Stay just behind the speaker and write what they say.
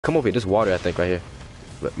Come over here. There's water, I think, right here.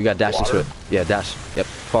 Look, you got dash into it. Yeah, dash. Yep.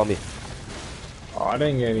 Follow me. Oh, I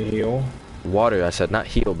didn't get any heal. Water, I said, not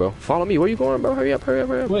heal, bro. Follow me. Where you going, bro? Hurry up, hurry up,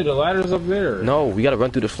 hurry up. Wait, the ladder's up there. No, we gotta run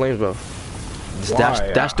through the flames, bro. Just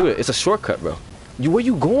dash through it. It's a shortcut, bro. Where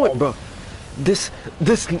you going, bro? This.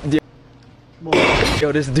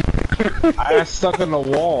 Yo, this dude. I got stuck in the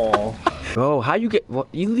wall. Bro, how you get? Well,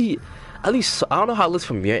 you leave. At least I don't know how it looks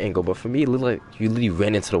from your angle, but for me, it looked like you literally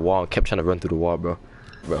ran into the wall and kept trying to run through the wall, bro.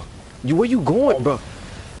 Bro, where you going, bro?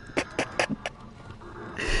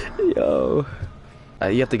 Yo,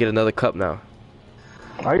 you have to get another cup now.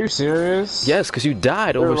 Are you serious? Yes, cause you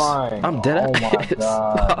died You're over. lying. I'm dead. Oh my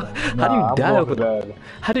god. How do you die over that?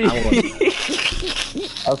 How do you?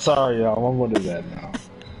 I'm sorry, y'all. I'm going to bed now.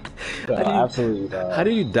 Absolutely die. How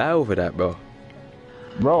do you die over that, bro?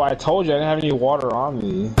 Bro, I told you I didn't have any water on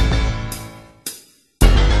me.